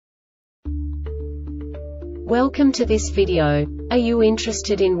Welcome to this video. Are you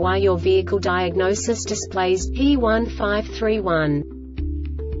interested in why your vehicle diagnosis displays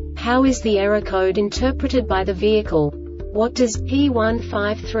P1531? How is the error code interpreted by the vehicle? What does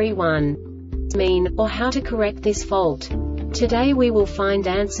P1531 mean, or how to correct this fault? Today we will find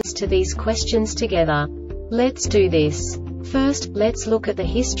answers to these questions together. Let's do this. First, let's look at the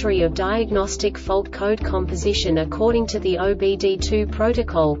history of diagnostic fault code composition according to the OBD2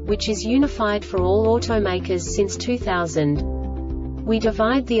 protocol, which is unified for all automakers since 2000. We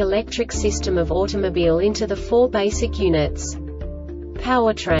divide the electric system of automobile into the four basic units: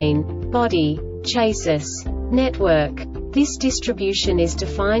 powertrain, body, chassis, network. This distribution is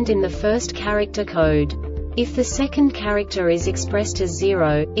defined in the first character code. If the second character is expressed as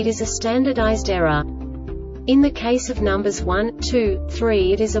 0, it is a standardized error. In the case of numbers 1, 2,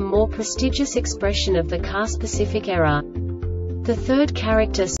 3, it is a more prestigious expression of the car-specific error. The third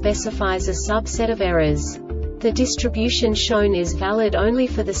character specifies a subset of errors. The distribution shown is valid only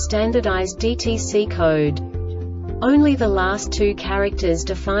for the standardized DTC code. Only the last two characters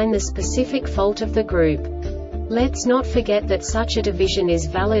define the specific fault of the group. Let's not forget that such a division is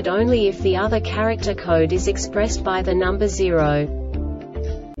valid only if the other character code is expressed by the number 0.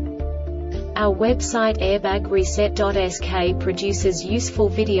 Our website airbagreset.sk produces useful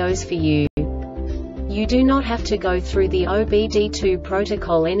videos for you. You do not have to go through the OBD2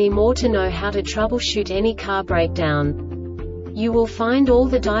 protocol anymore to know how to troubleshoot any car breakdown. You will find all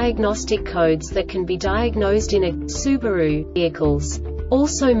the diagnostic codes that can be diagnosed in a Subaru vehicles.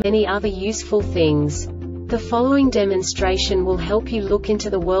 Also many other useful things. The following demonstration will help you look into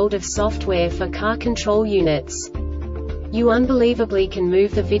the world of software for car control units. You unbelievably can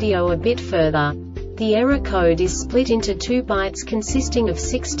move the video a bit further. The error code is split into 2 bytes consisting of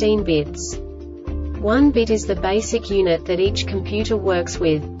 16 bits. 1 bit is the basic unit that each computer works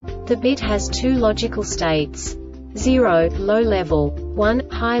with. The bit has 2 logical states: 0, low level, 1,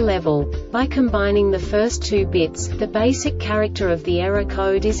 high level. By combining the first 2 bits, the basic character of the error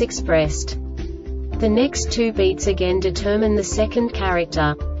code is expressed. The next 2 beats again determine the second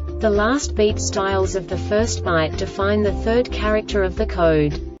character. The last beat styles of the first byte define the third character of the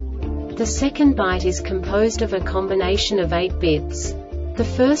code. The second byte is composed of a combination of 8 bits. The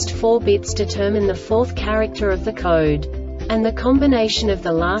first 4 bits determine the fourth character of the code. And the combination of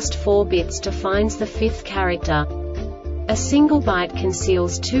the last 4 bits defines the fifth character. A single byte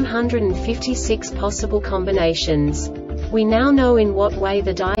conceals 256 possible combinations. We now know in what way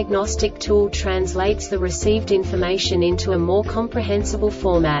the diagnostic tool translates the received information into a more comprehensible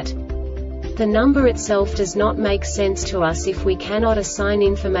format. The number itself does not make sense to us if we cannot assign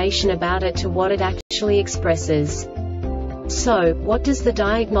information about it to what it actually expresses. So, what does the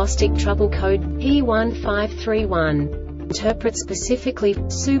Diagnostic Trouble Code P1531 interpret specifically for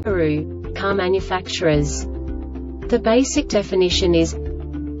Subaru car manufacturers? The basic definition is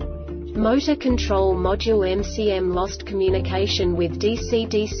Motor Control Module MCM lost communication with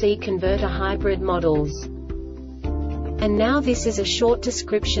DC-DC converter hybrid models. And now this is a short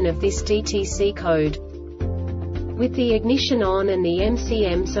description of this DTC code. With the ignition on and the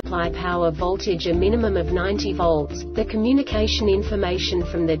MCM supply power voltage a minimum of 90 volts, the communication information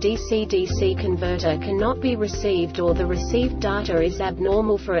from the DC-DC converter cannot be received or the received data is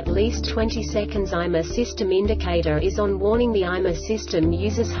abnormal for at least 20 seconds. IMA system indicator is on. Warning: the IMA system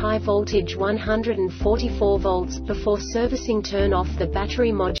uses high voltage 144 volts. Before servicing, turn off the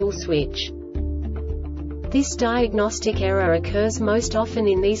battery module switch. This diagnostic error occurs most often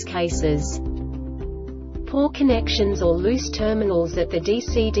in these cases: poor connections or loose terminals at the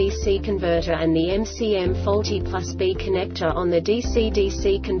DC-DC converter and the MCM, faulty +B connector on the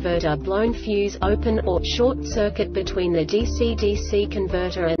DC-DC converter, blown fuse, open or short circuit between the DC-DC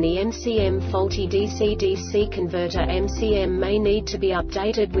converter and the MCM, faulty DC-DC converter. MCM may need to be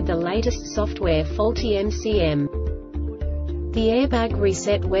updated with the latest software. Faulty MCM. The Airbag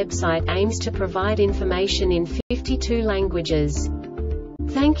Reset website aims to provide information in 52 languages.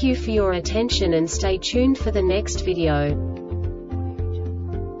 Thank you for your attention and stay tuned for the next video.